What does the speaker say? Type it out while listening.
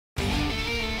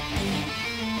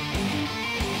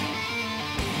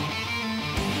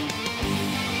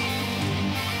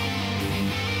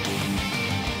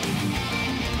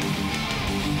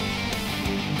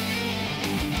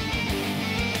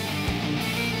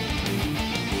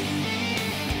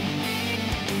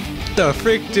The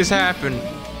frick just happened?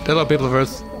 Hello, people of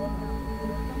Earth.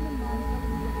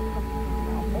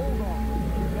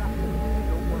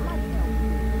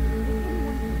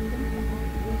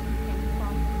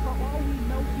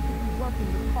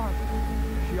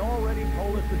 She already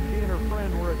told us that she and her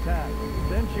friend were attacked.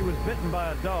 Then she was bitten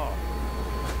by a dog.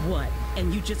 What?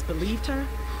 And you just believed her?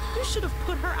 You should have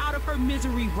put her out of her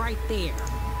misery right there.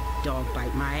 Dog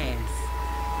bite my ass.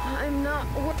 I'm not.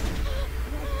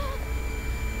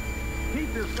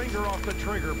 Keep your finger off the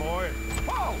trigger, boy.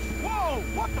 Whoa! Whoa!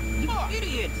 What the fuck? You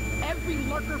idiot! Every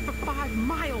lurker for 5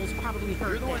 miles probably heard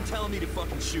You're the one that. telling me to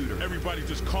fucking shoot her. Everybody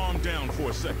just calm down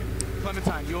for a second.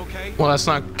 Clementine, you okay? Well, that's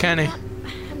not Kenny.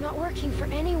 I'm not working for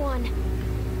anyone.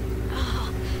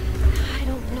 Oh, I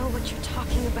don't know what you're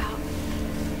talking about.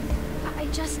 I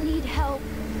just need help.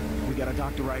 We got a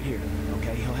doctor right here,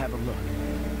 okay? He'll have a look.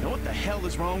 Now what the hell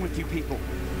is wrong with you people?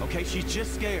 Okay, she's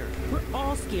just scared. We're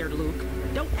all scared, Luke.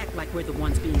 Don't act like we're the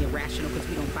ones being irrational because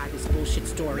we don't buy this bullshit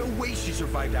story. No way she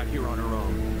survived out here on her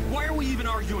own. Why are we even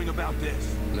arguing about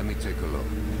this? Let me take a look.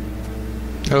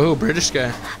 Oh, British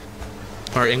guy.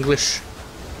 Or English.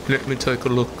 Let me take a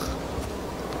look.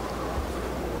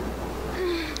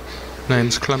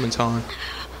 Name's Clementine.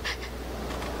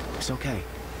 It's okay.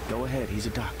 Go ahead, he's a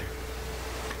doctor.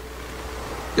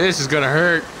 This is gonna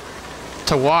hurt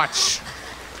to watch.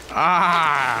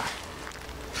 Ah!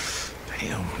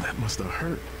 Damn, that must have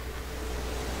hurt.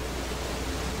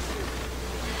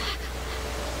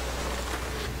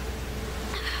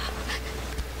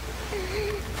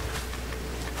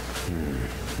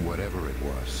 Whatever it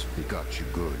was, it got you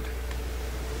good.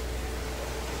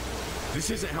 This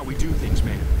isn't how we do things,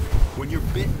 man. When you're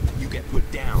bitten, you get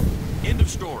put down. End of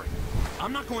story.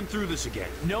 I'm not going through this again.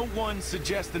 No one's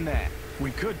suggesting that.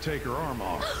 We could take her arm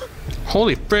off.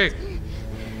 Holy frick.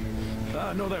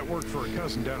 I know that worked for a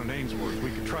cousin down in Ainsworth.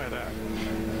 We could try that.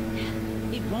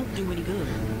 It won't do any good.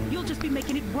 You'll just be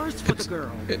making it worse for the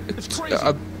girl. It's crazy.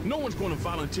 No one's going to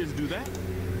volunteer to do that.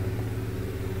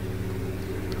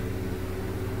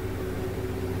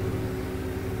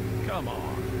 Come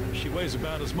on. She weighs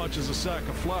about as much as a sack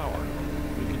of flour.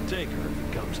 We can take her if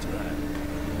it comes to that.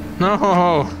 No.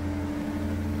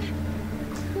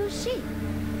 Who's she?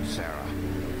 Sarah,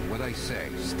 what I say,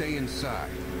 stay inside.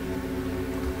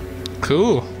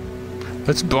 Cool.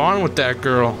 Let's bond with that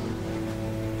girl.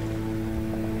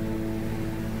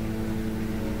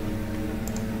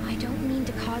 I don't mean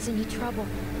to cause any trouble.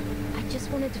 I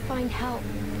just wanted to find help.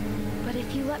 But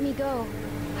if you let me go,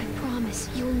 I promise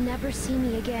you'll never see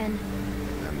me again.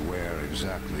 And where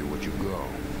exactly would you go?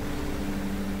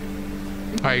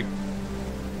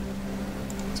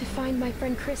 To find my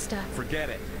friend Krista. Forget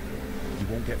it. You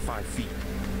won't get 5 feet.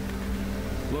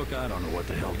 Look, I don't know what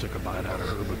the hell took a bite out of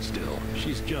her, but still,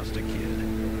 she's just a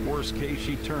kid. Worst case,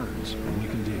 she turns, and we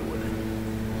can deal with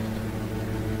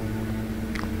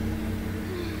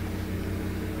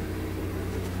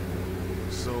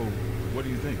it. So, what do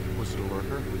you think? Was it a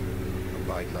lurker? A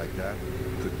bite like that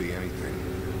could be anything.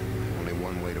 Only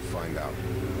one way to find out.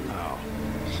 How?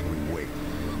 We wait.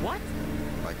 What?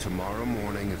 By tomorrow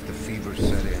morning, if the fever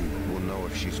set in, we'll know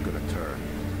if she's gonna turn.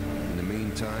 In the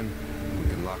meantime, we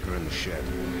can lock her in the shed.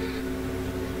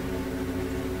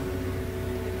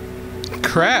 What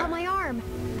Crap. about my arm?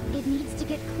 It needs to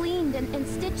get cleaned and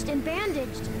stitched and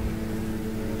bandaged.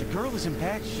 The girl is in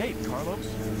bad shape, Carlos.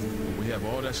 We have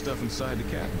all that stuff inside the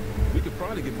cabin. We could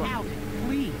probably get by. Out,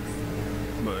 please.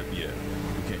 But yeah,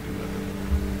 we can't do nothing.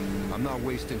 I'm not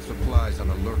wasting supplies on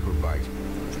a lurker bite.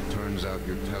 If it turns out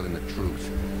you're telling the truth,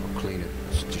 I'll clean it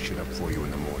and stitch it up for you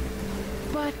in the morning.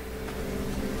 But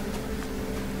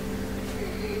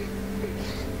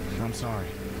I'm sorry.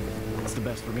 It's the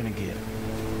best we're gonna get.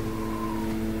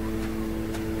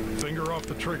 Finger off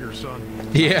the trigger, son.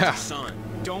 Yeah. Son,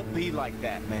 don't be like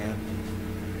that, man.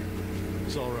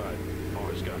 It's all right.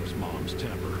 Always got his mom's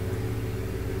temper.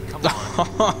 Come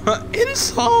on.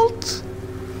 Insult.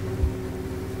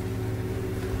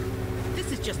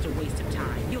 This is just a waste of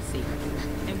time. You'll see.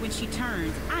 And when she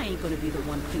turns, I ain't gonna be the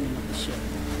one cleaning up the shit.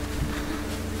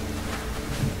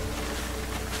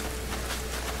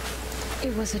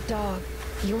 it was a dog.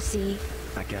 You'll see.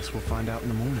 I guess we'll find out in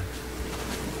the morning.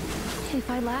 If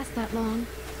I last that long,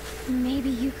 maybe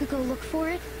you could go look for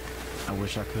it? I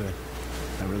wish I could.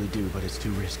 I really do, but it's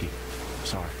too risky.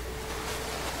 Sorry.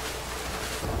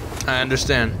 I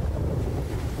understand.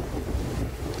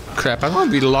 Crap, I don't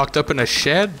want to be locked up in a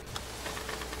shed.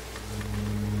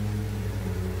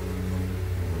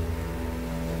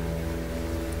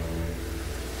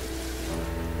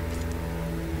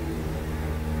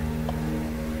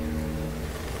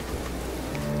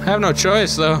 I have no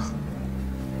choice, though.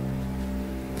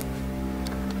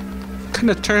 kind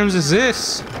of terms is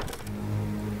this?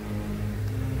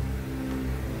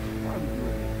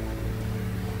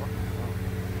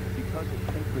 Because it's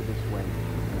safer this way,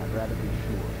 and I'd rather be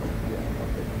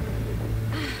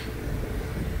sure.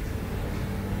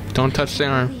 Don't touch the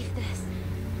arm. Leave this.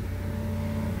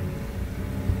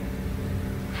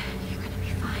 You're gonna be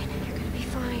fine. You're gonna be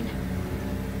fine.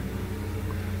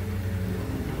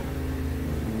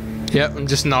 Yep, I'm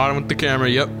just nodding with the camera.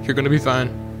 Yep, you're gonna be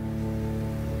fine.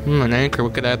 An anchor,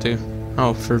 what could that do?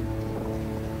 Oh, for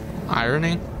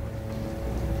ironing?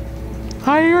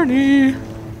 Irony!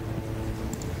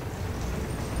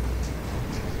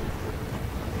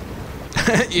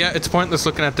 Yeah, it's pointless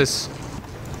looking at this.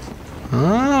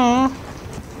 Oh.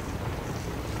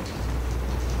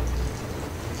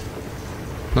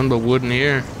 Nothing but wood in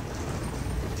here.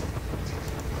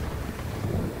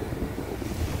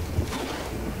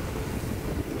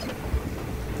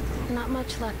 Not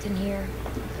much left in here.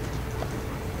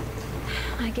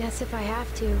 I guess if I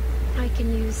have to, I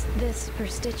can use this for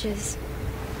stitches.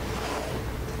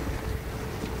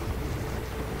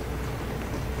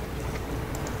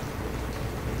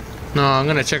 No, I'm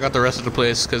gonna check out the rest of the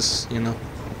place because, you know,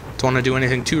 don't want to do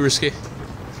anything too risky.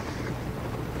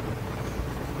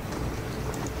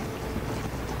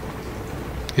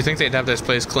 You think they'd have this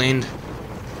place cleaned?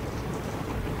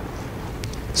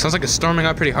 Sounds like it's storming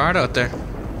out pretty hard out there.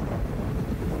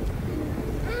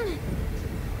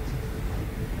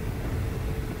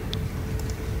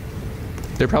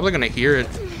 They're probably gonna hear it.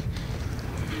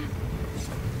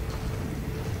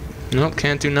 Nope,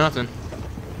 can't do nothing.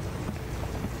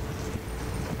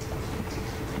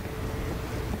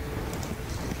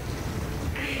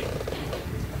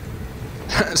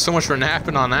 So much for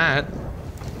napping on that.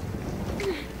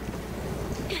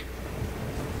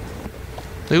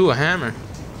 Ooh, a hammer.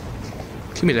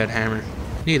 Give me that hammer.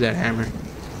 Need that hammer.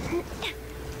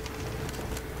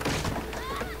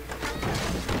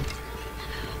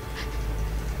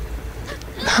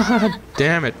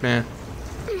 Damn it, man.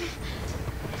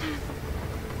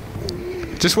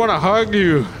 Just want to hug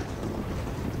you.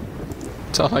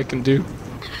 That's all I can do.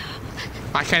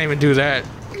 I can't even do that.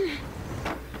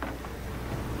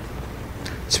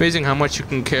 It's amazing how much you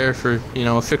can care for, you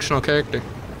know, a fictional character.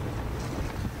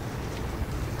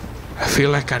 I feel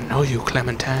like I know you,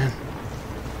 Clementine.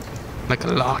 Like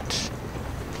a lot.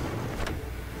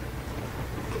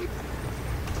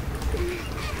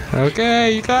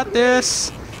 Okay, you got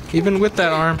this. Even with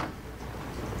that arm.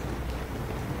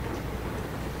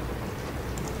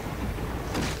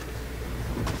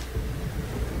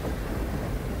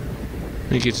 I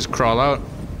think you just crawl out.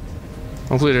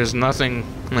 Hopefully there's nothing,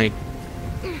 like,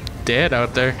 dead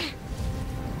out there.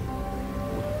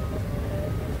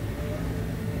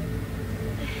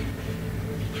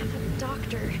 We have a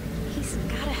doctor. He's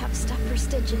gotta have stuff for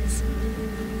stitches.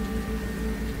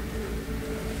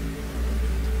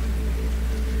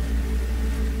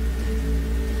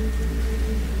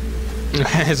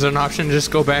 Is there an option to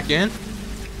just go back in?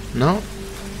 No.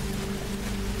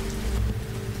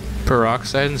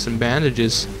 Peroxide and some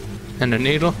bandages. And a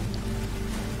needle.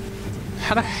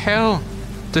 How the hell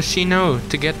does she know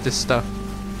to get this stuff?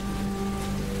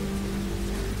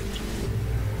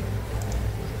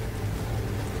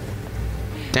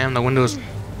 Damn, the windows.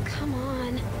 Come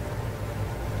on.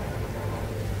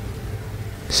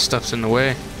 Stuff's in the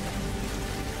way.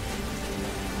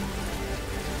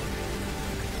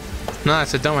 No,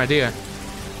 that's a dumb idea.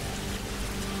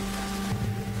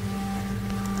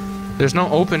 There's no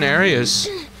open areas.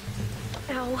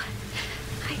 Ow.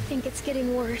 I think it's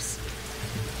getting worse.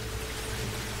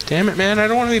 Damn it, man. I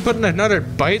don't want to be put in another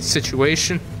bite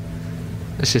situation.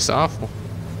 That's just awful.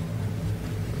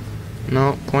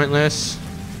 No, pointless.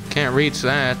 Can't reach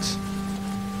that.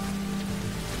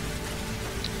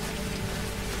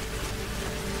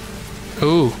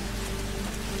 Ooh.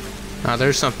 Now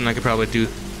there's something I could probably do.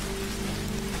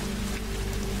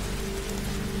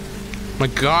 My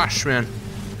gosh, man.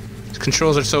 These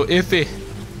controls are so iffy.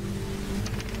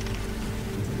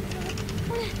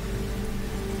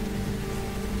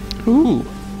 Ooh.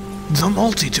 The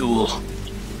multi-tool.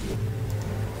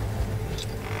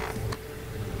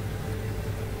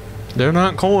 They're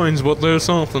not coins, but they're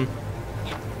something.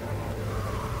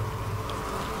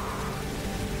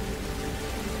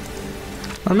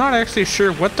 I'm not actually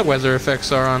sure what the weather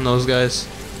effects are on those guys.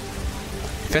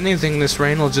 If anything, this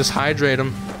rain will just hydrate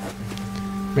them.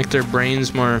 Make their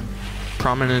brains more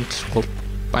prominent. Well,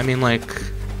 I mean, like,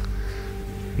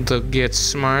 they'll get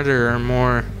smarter or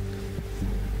more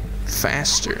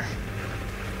faster.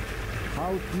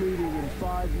 House meeting in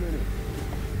 5 minutes.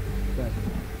 That's it.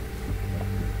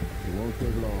 It won't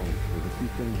take long. There's a few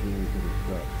things we need to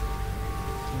discuss.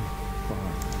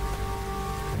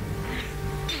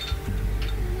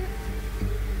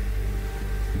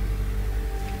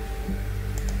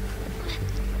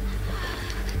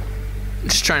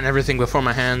 Just trying everything before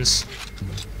my hands.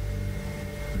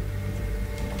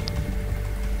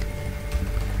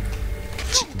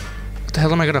 What the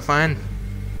hell am I gonna find?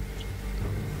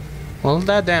 Well,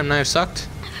 that damn knife sucked.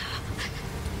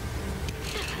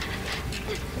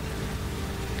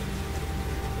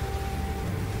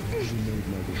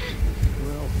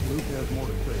 Well, Luke has more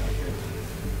to say, I guess.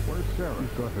 Where's Sarah?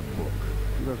 She's got her book.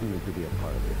 She doesn't need to be a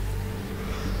part of this.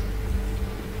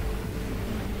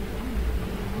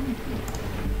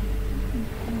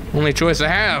 Only choice I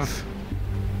have.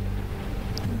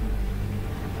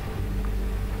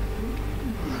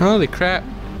 Holy crap.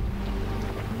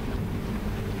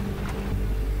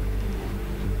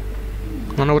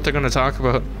 I don't know what they're gonna talk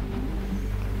about.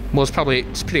 Well,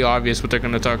 it's pretty obvious what they're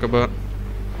gonna talk about.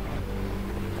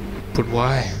 But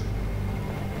why?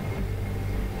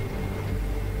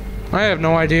 I have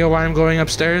no idea why I'm going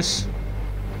upstairs.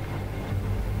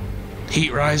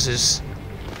 Heat rises.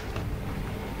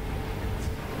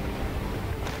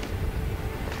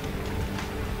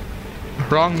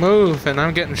 Wrong move, and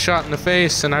I'm getting shot in the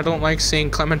face, and I don't like seeing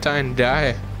Clementine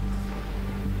die.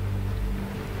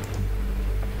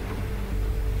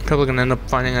 Probably gonna end up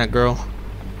finding that girl.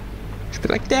 She'll be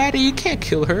like, Daddy, you can't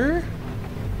kill her.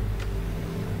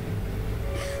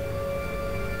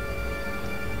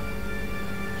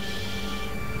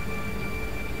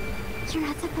 You're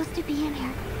not supposed to be in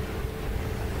here.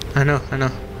 I know, I know.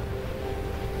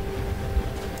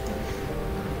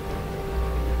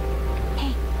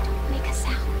 Hey, don't make a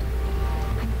sound.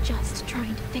 I'm just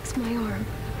trying to fix my arm.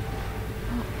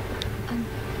 Oh,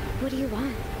 what do you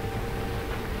want?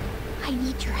 I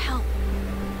need your help.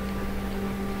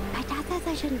 My dad says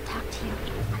I shouldn't talk to you.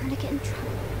 I'm gonna get in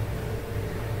trouble.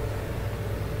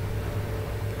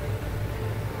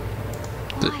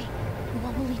 Why?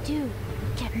 What will he do?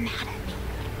 Get mad at me.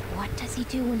 What does he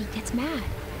do when he gets mad?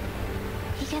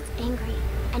 He gets angry,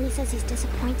 and he says he's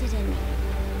disappointed in me.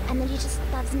 And then he just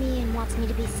loves me and wants me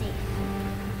to be safe.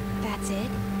 That's it?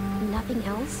 Nothing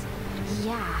else?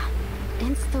 Yeah.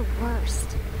 It's the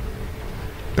worst.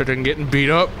 Better than getting beat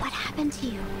up. What happened to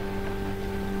you?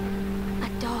 A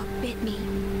dog bit me.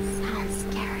 Sounds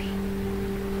scary.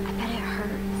 I bet it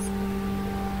hurts.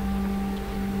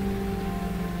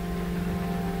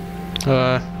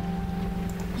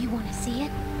 You want to see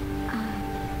it?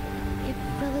 It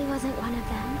really wasn't one of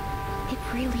them. It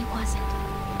really wasn't.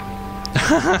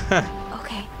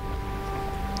 Okay.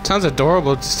 Sounds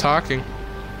adorable just talking.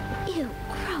 Ew,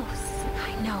 gross.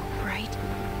 I know, right?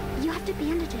 You have to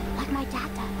bandage it like my dad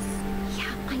does.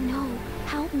 Yeah, I know.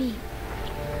 Help me.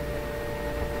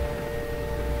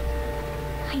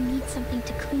 I need something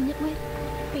to clean it with.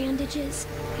 Bandages.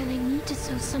 And I need to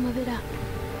sew some of it up.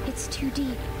 It's too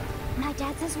deep. My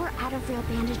dad says we're out of real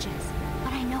bandages,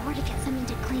 but I know where to get something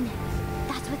to clean it.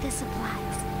 That's with the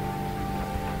supplies.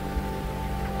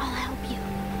 I'll help you.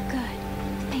 Good.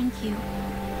 Thank you.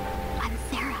 I'm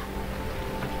Sarah.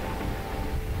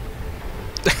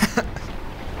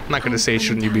 I'm not gonna say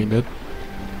shouldn't you be dead.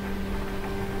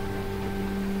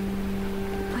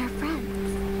 We're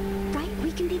friends, right?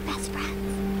 We can be best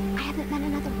friends. I haven't met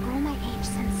another girl my age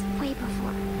since way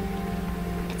before.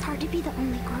 It's hard to be the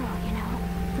only girl, you know?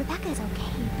 Rebecca's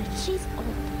okay, but she's old.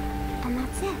 And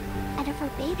that's it. And if her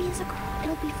baby is a girl,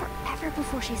 it'll be forever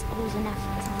before she's old enough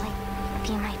to, like,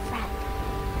 be my friend.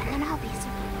 And then I'll be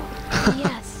super old.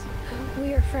 Yes,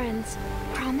 we are friends.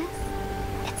 Promise?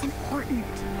 It's important.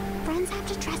 Friends have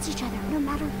to trust each other no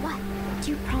matter what.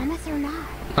 Do you promise or not?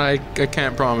 I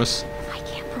can't promise. I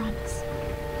can't promise.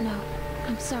 No,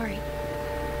 I'm sorry.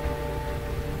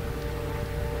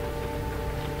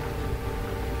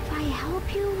 If I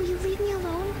help you, will you leave me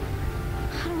alone?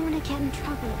 I don't want to get in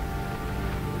trouble.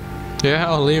 Yeah,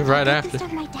 I'll leave right I'll after. get the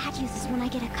stuff my dad uses when I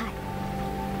get a cut.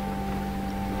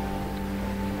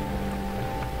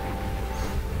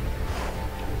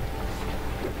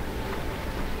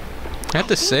 I have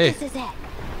to say, This is it.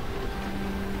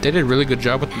 they did a really good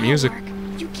job with the That'll music. work.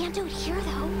 You can't do it here,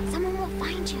 though. Someone will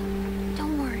find you.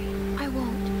 Don't worry, I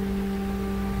won't.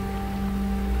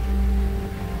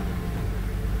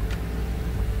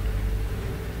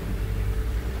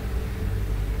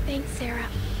 Thanks, Sarah.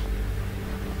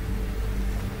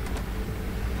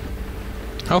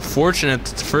 How fortunate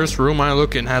that the first room I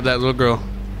look in had that little girl.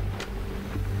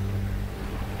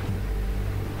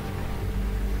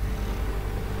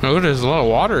 Oh, there's a lot of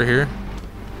water here.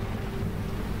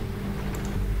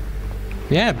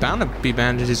 Yeah, bound to be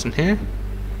bandages in here.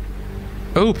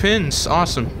 Oh, pins.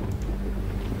 Awesome.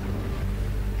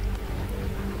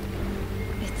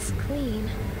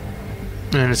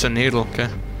 And it's a needle, okay.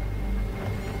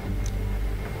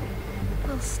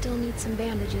 I'll still need some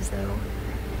bandages, though.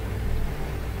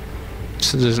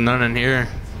 So there's none in here.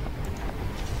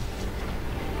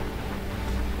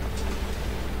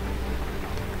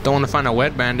 Don't want to find a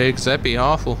wet band-aid, because that'd be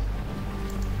awful.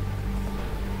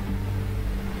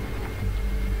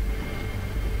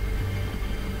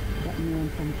 Let me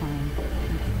in sometime.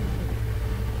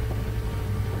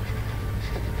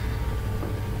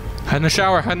 Hide in the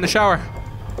shower, hide in the shower.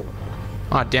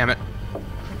 Aw, damn it.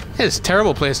 It's a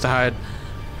terrible place to hide.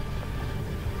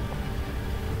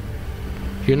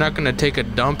 You're not gonna take a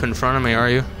dump in front of me, are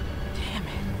you? Damn it.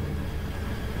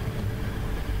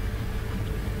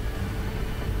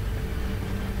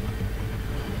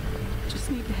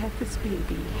 Just need to have this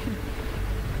baby.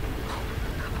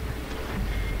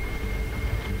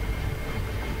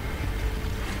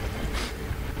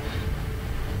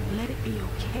 Let it be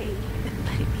okay, and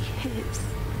let it be his.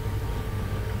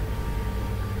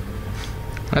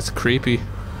 That's creepy.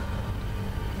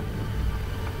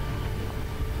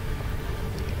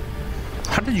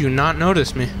 How did you not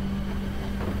notice me?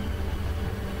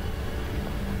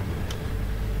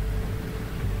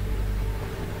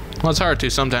 Well, it's hard to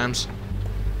sometimes.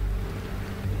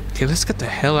 Okay, let's get the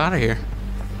hell out of here.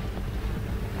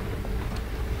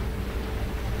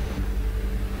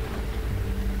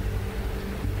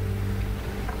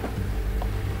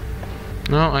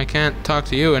 No, I can't talk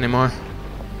to you anymore.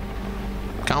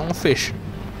 Can't fish.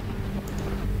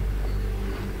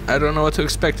 I don't know what to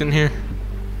expect in here.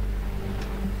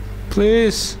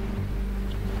 Please.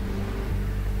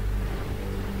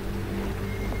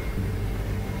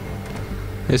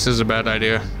 This is a bad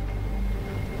idea.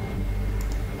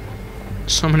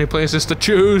 So many places to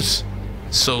choose.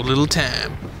 So little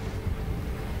time.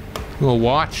 We'll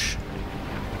watch.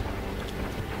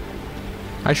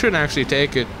 I shouldn't actually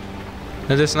take it.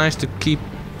 It's nice to keep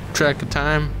track of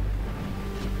time.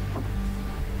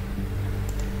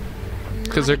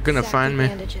 Because they're gonna find me.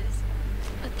 Bandages,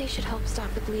 but they should help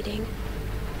stop the bleeding.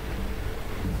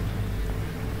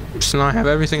 So now I have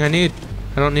everything I need.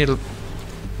 I don't need a...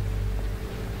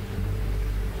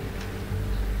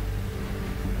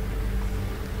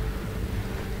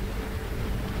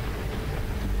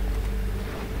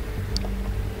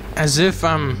 As if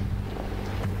I'm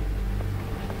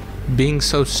being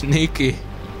so sneaky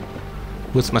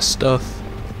with my stuff.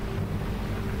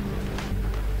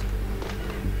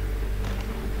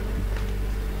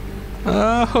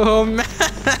 Oh man,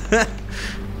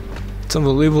 it's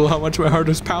unbelievable how much my heart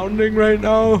is pounding right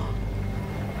now.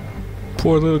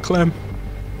 Poor little Clem.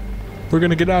 We're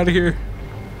gonna get out of here.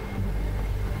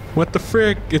 What the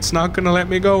frick? It's not gonna let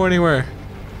me go anywhere.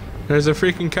 There's a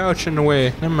freaking couch in the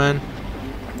way. Never mind.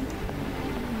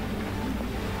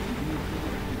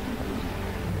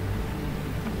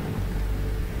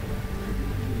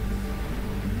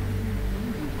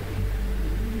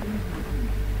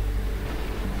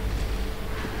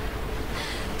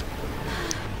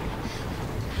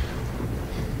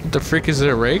 What the frick is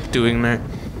a rake doing there?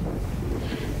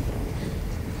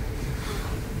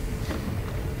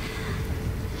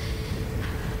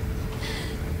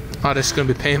 Oh, this is gonna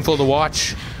be painful to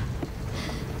watch.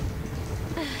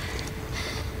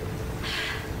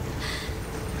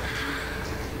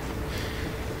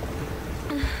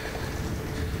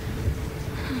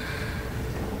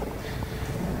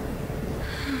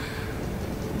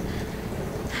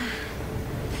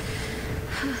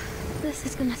 This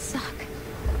is gonna suck.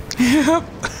 Yep.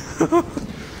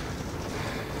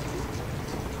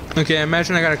 Okay,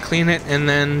 imagine I gotta clean it and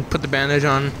then put the bandage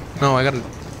on. No, I gotta...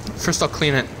 First I'll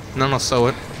clean it, and then I'll sew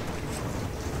it.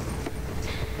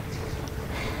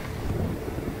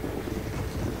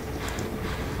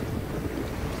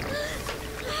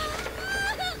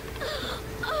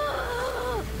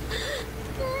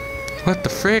 What the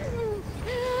frick?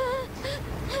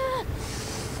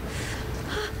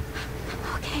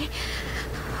 Okay.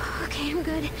 Okay, I'm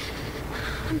good.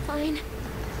 I'm fine.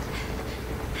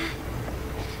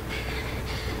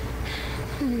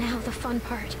 Now the fun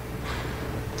part.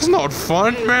 It's not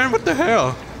fun, man. What the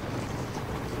hell?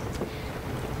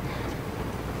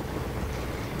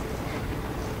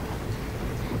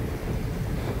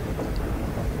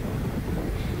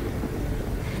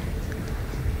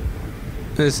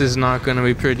 This is not gonna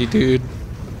be pretty, dude.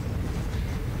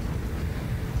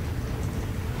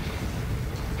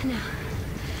 No.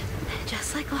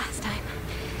 Just like last time.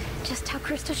 Just how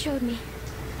Krista showed me.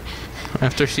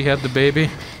 After she had the baby.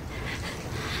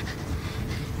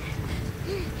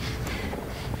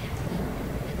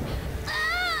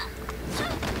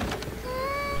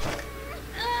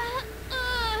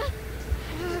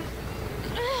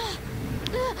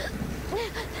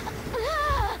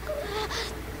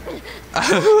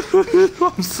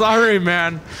 I'm sorry,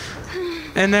 man.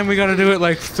 And then we gotta do it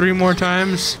like 3 more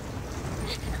times.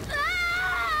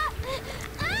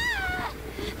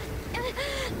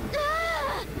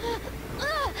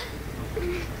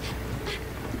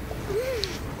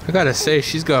 I gotta say,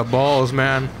 she's got balls,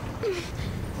 man.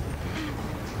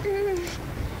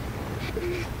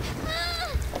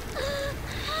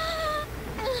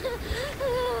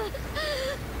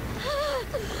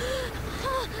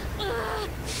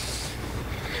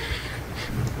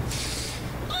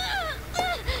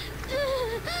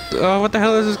 Oh, what the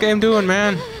hell is this game doing,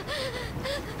 man?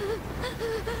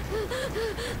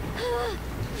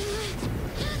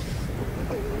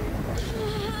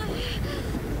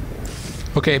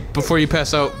 Okay, before you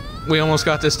pass out, we almost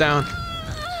got this down.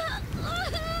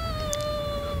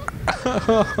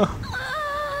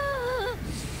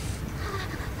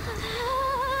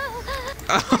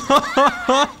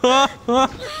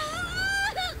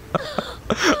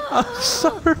 I'm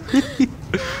sorry.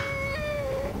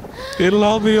 It'll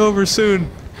all be over soon.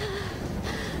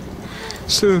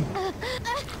 Soon.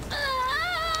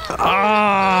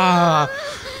 Ah!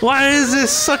 Why is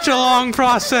this such a long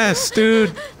process,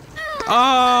 dude?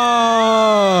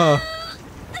 Ah!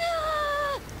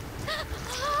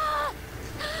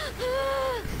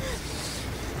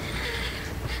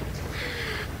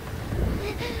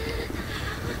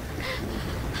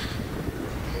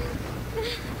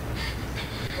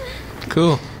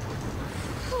 Cool.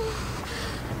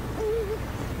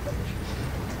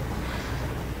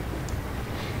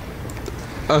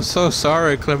 I'm so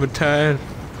sorry, Clementine.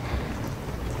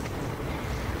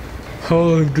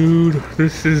 Oh, dude,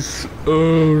 this is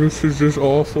just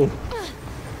awful.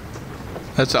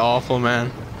 That's awful, man.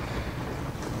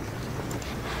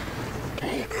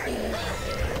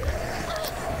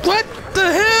 What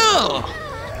the hell?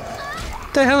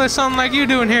 What the hell is something like you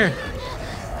doing here?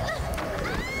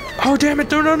 Oh, damn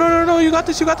it. No, no, no, no, no. You got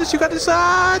this, you got this, you got this.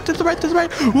 Ah, to the right, to the right.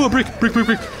 Oh, break.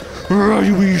 Oh,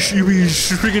 you be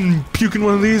freaking puking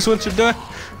one of these once you're done.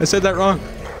 I said that wrong.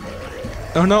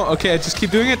 Oh, no. Okay, just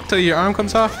keep doing it till your arm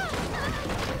comes off.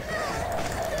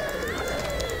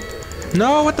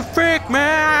 No, what the frick,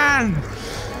 man?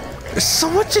 There's so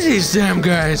much of these damn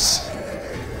guys.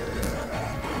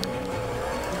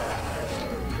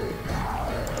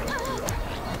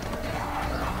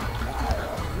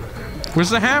 Where's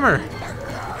the hammer?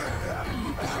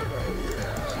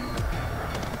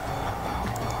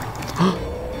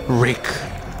 Rick.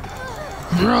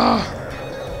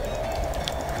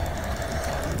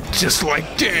 Just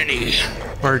like Danny.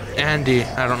 Or Andy,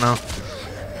 I don't know.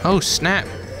 Oh, snap.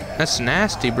 That's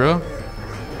nasty, bro.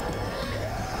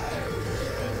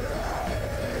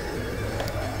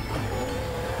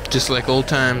 Just like old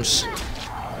times.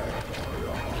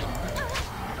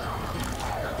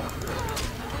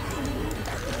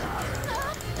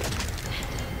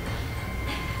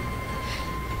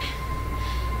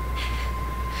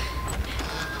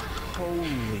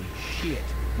 Holy shit.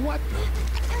 What the?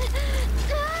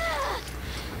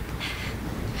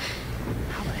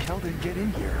 How the hell did it get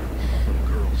in here? Little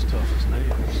girl's tough as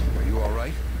nails. Are you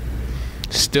alright?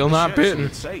 Still not bitten.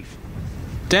 It's safe.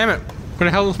 Damn it. Where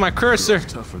the hell was my cursor?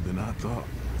 Tougher than I thought.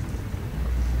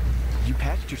 You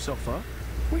patched yourself up?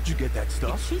 Where'd you get that Did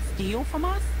stuff? she steal from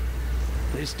us?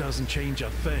 This doesn't change a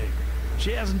thing.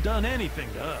 She hasn't done anything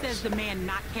to us. Says the man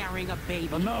not carrying a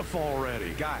baby. Enough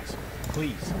already. Guys,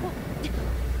 please.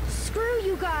 Screw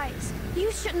you guys.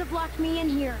 You shouldn't have locked me in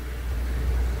here.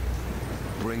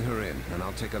 Bring her in, and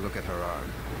I'll take a look at her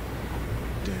arm.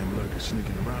 Damn lurker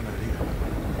sneaking around out here.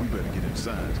 We better get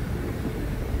inside.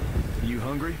 You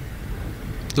hungry?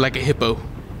 Like a hippo.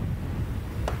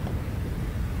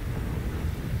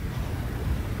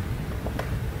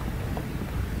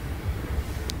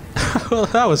 Well,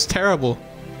 that was terrible.